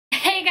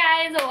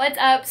guys, what's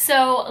up?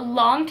 So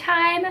long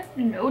time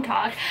no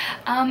talk.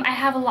 I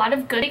have a lot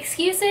of good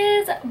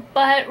excuses,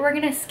 but we're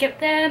gonna skip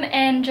them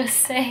and just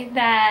say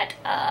that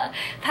I've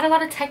had a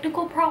lot of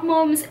technical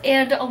problems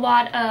and a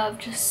lot of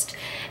just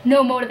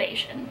no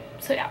motivation.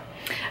 So yeah.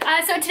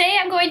 So today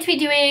I'm going to be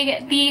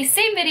doing the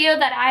same video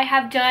that I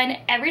have done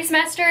every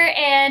semester,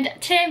 and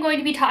today I'm going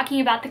to be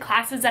talking about the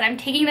classes that I'm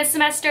taking this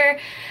semester.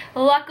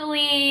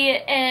 Luckily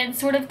and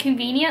sort of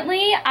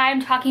conveniently,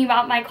 I'm talking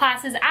about my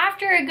classes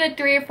after a good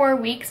 3 or 4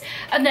 weeks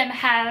of them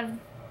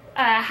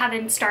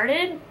haven't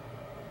started.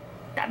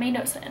 That made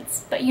no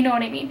sense, but you know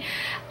what I mean.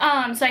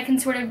 So I can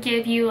sort of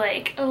give you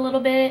like a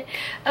little bit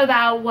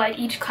about what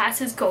each class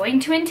is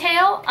going to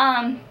entail.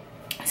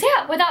 So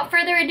yeah, without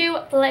further ado,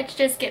 let's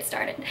just get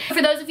started.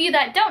 For those of you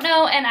that don't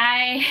know, and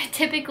I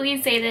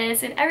typically say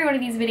this in every one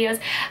of these videos,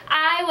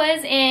 I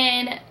was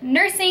in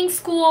nursing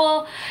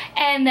school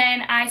and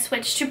then I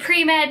switched to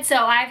pre-med, so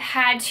I've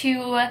had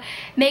to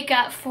make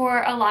up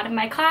for a lot of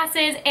my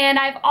classes, and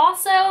I've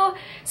also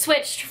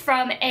switched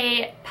from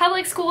a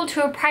public school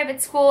to a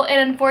private school,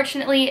 and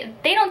unfortunately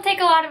they don't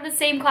take a lot of the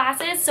same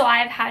classes, so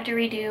I've had to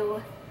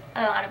redo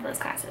a lot of those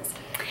classes.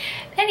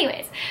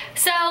 Anyways,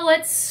 so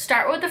let's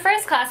start with the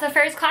first class. The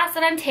first class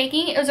that I'm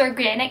taking is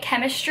organic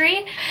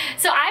chemistry.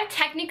 So I've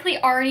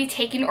technically already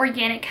taken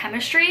organic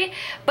chemistry,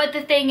 but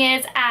the thing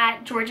is,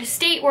 at Georgia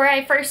State where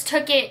I first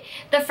took it,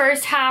 the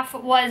first half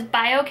was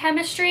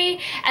biochemistry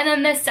and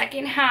then the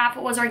second half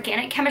was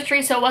organic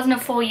chemistry, so it wasn't a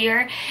full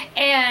year,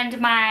 and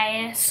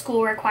my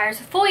school requires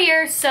a full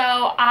year, so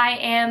I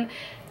am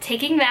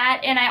taking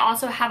that, and I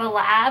also have a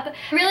lab.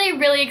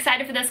 Really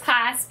excited for this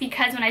class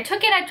because when I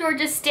took it at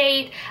Georgia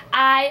State,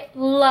 I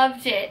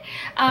loved it.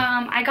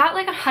 I got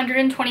like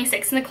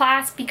 126 in the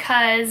class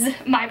because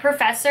my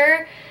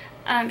professor,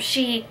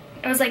 it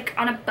was like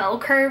on a bell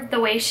curve the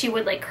way she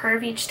would like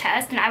curve each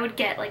test, and I would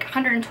get like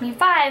 125,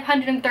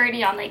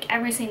 130 on like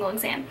every single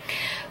exam.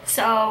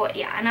 So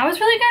yeah, and I was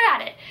really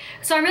good at it.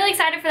 So I'm really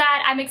excited for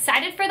that. I'm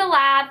excited for the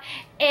lab,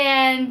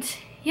 and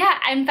yeah,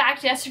 in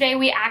fact, yesterday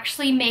we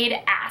actually made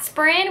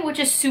aspirin, which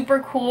is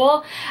super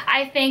cool.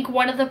 I think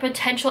one of the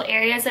potential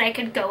areas that I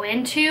could go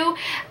into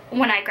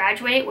when I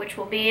graduate, which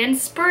will be in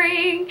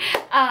spring,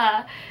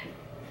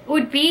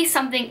 would be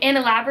something in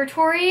a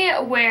laboratory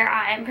where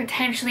I'm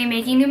potentially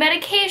making new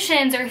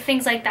medications or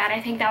things like that. I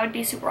think that would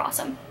be super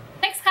awesome.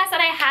 Next class that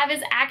I have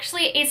is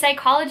actually a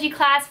psychology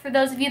class. For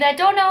those of you that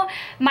don't know,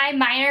 my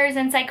minor is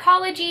in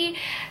psychology,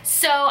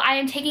 so I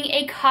am taking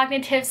a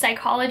cognitive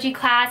psychology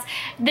class.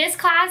 This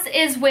class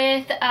is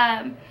with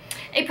a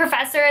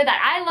professor that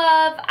I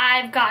love.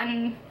 I've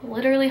gotten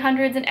literally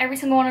hundreds in every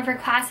single one of her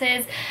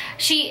classes.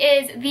 She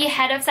is the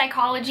head of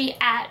psychology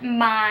at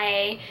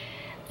my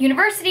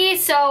university,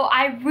 so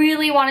I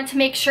really wanted to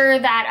make sure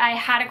that I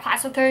had a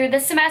class with her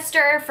this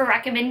semester for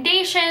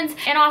recommendations.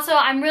 And also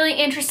I'm really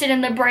interested in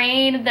the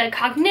brain, the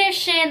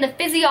cognition, the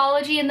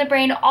physiology in the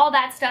brain, all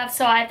that stuff,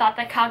 so I thought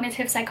that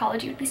cognitive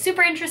psychology would be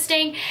super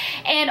interesting.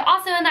 And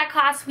also in that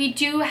class we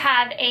do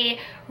have a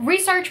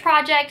research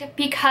project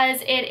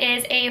because it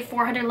is a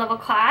 400 level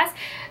class.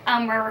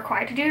 We're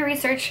required to do a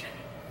research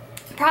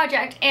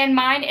project, and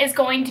mine is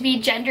going to be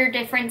gender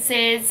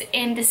differences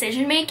in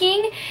decision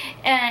making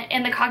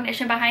and the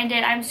cognition behind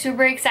it. I'm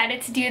super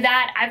excited to do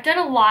that. I've done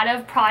a lot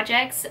of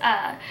projects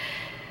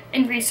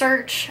in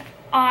research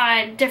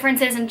on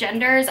differences in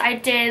genders. I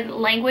did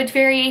language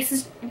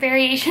variations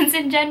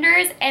in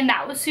genders, and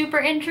that was super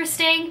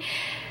interesting.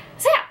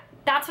 So yeah,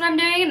 that's what I'm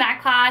doing in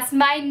that class.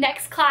 My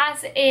next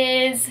class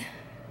is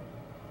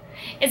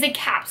a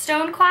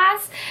capstone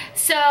class.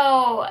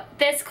 So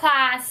this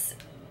class,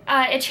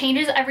 it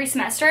changes every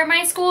semester at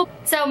my school.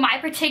 So my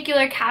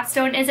particular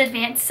capstone is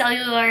advanced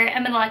cellular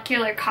and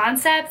molecular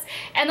concepts,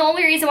 and the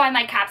only reason why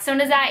my capstone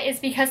is that is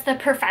because the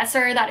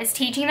professor that is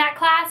teaching that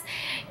class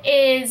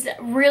is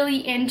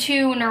really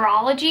into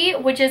neurology,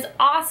 which is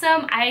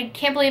awesome. I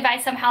can't believe I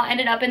somehow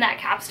ended up in that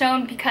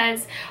capstone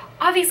because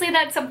obviously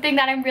that's something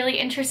that I'm really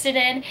interested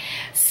in.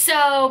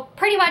 So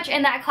pretty much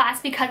in that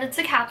class, because it's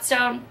a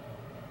capstone,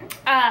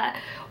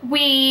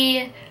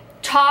 we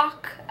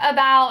talk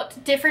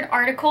about different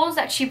articles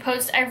that she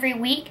posts every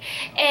week,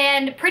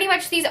 and pretty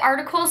much these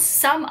articles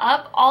sum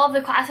up all of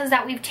the classes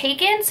that we've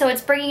taken. So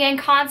it's bringing in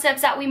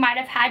concepts that we might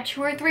have had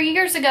 2 or 3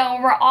 years ago,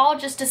 and we're all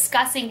just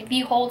discussing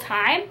the whole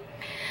time.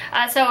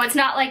 So it's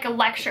not like a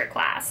lecture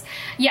class.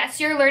 Yes,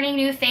 you're learning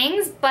new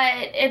things, but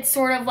it's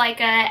sort of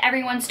like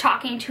everyone's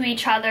talking to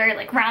each other,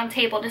 like round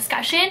table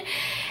discussion.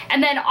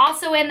 And then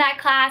also in that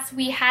class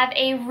we have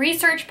a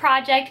research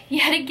project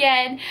yet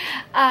again,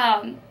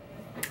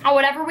 on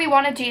whatever we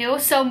want to do.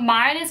 So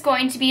mine is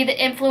going to be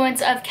the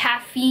influence of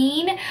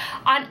caffeine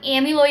on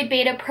amyloid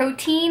beta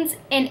proteins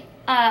and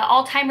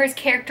Alzheimer's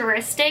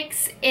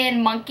characteristics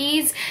in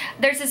monkeys.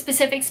 There's a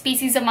specific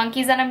species of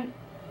monkeys that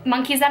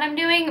I'm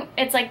doing.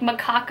 It's like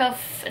macaca,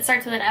 it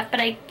starts with an F,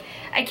 but I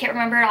can't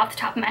remember it off the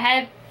top of my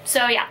head.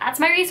 So yeah, that's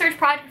my research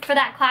project for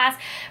that class.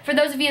 For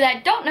those of you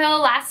that don't know,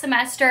 last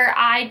semester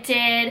I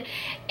did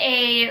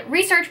a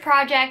research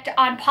project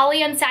on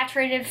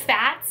polyunsaturated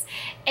fats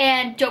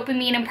and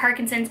dopamine and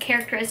Parkinson's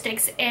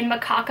characteristics in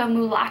macaca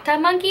mulatta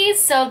monkeys.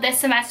 So this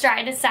semester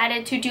I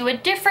decided to do a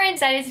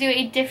different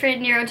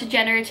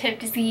neurodegenerative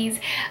disease,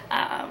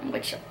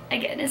 which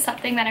again is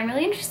something that I'm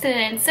really interested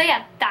in. So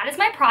yeah, that is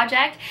my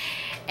project.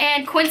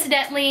 And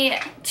coincidentally,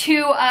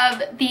 2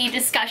 of the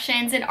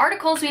discussions and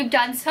articles we've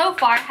done so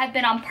far have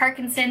been on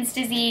Parkinson's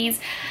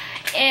disease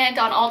and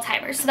on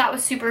Alzheimer's. So that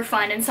was super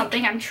fun and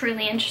something I'm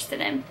truly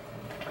interested in.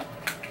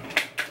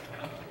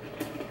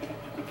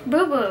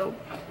 Boo-boo.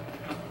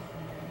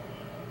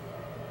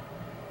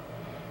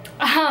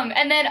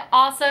 And then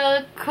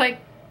also,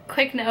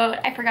 quick note,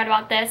 I forgot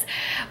about this.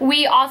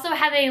 We also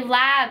have a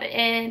lab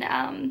in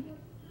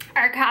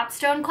our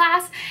capstone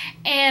class,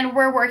 and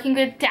we're working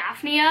with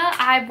Daphnia.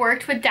 I've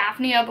worked with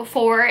Daphnia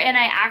before, and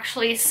I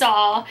actually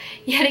saw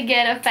yet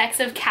again effects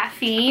of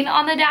caffeine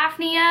on the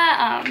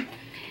Daphnia.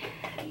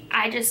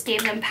 I just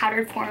gave them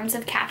powdered forms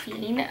of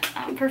caffeine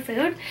for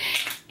food,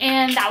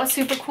 and that was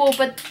super cool.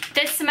 But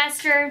this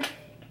semester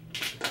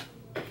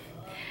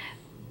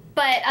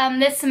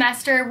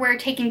we're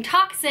taking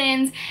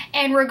toxins,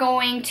 and we're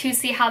going to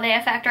see how they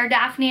affect our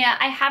Daphnia.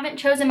 I haven't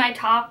chosen my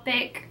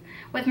topic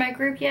with my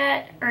group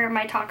yet, or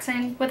my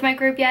toxin with my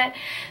group yet,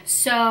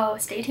 so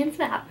stay tuned for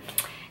that.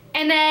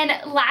 And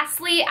then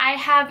lastly, I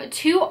have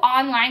 2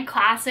 online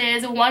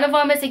classes. One of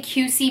them is a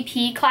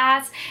QCP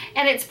class,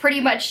 and it's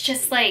pretty much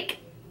just like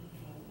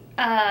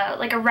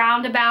a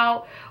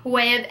roundabout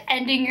way of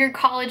ending your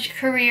college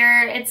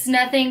career. It's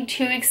nothing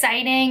too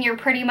exciting. You're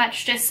pretty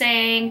much just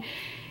saying,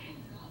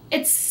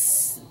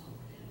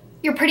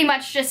 you're pretty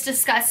much just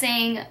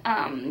discussing,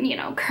 you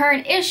know,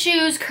 current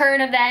issues,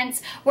 current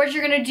events, what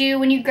you're gonna do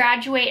when you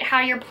graduate, how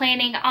you're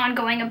planning on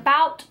going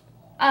about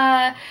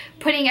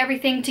putting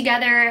everything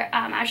together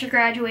as you're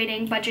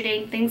graduating,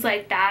 budgeting, things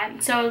like that.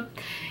 So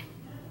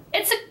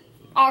it's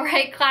a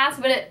alright class,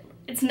 but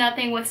it's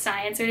nothing with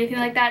science or anything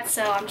like that,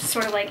 so I'm just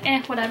sort of like,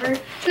 whatever. And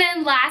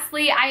then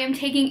lastly, I am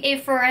taking a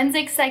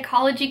forensic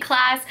psychology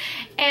class,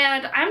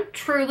 and I'm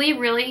truly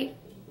really,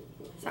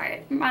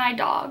 sorry, my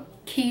dog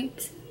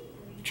keeps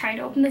trying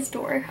to open this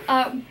door.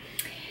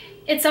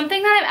 It's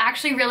something that I'm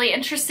actually really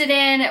interested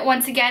in.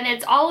 Once again,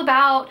 it's all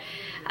about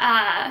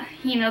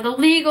you know, the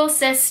legal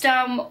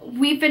system.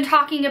 We've been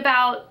talking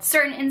about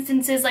certain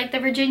instances like the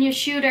Virginia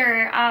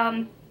shooter,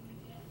 and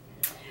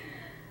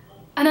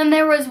then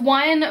there was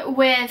one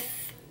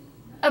with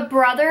a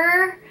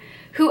brother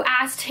who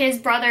asked his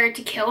brother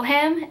to kill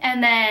him,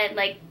 and then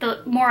like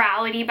the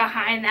morality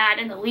behind that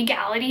and the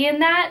legality in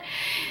that.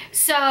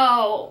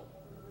 So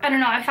I don't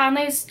know, I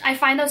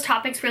find those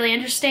topics really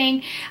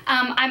interesting.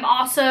 I'm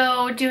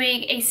also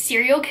doing a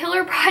serial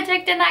killer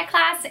project in that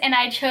class, and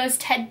I chose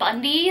Ted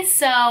Bundy,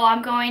 so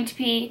I'm going to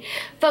be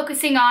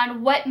focusing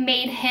on what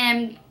made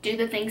him do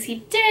the things he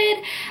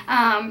did,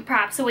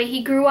 perhaps the way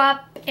he grew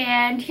up,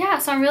 and yeah,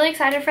 so I'm really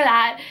excited for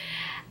that.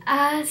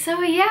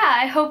 So yeah,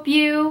 I hope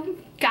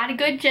you got a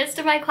good gist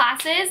of my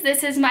classes.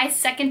 This is my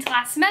second to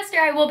last semester.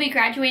 I will be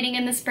graduating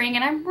in the spring,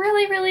 and I'm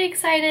really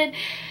excited.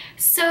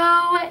 So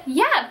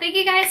yeah, thank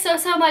you guys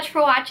so much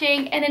for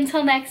watching, and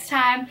until next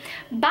time,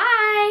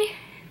 bye!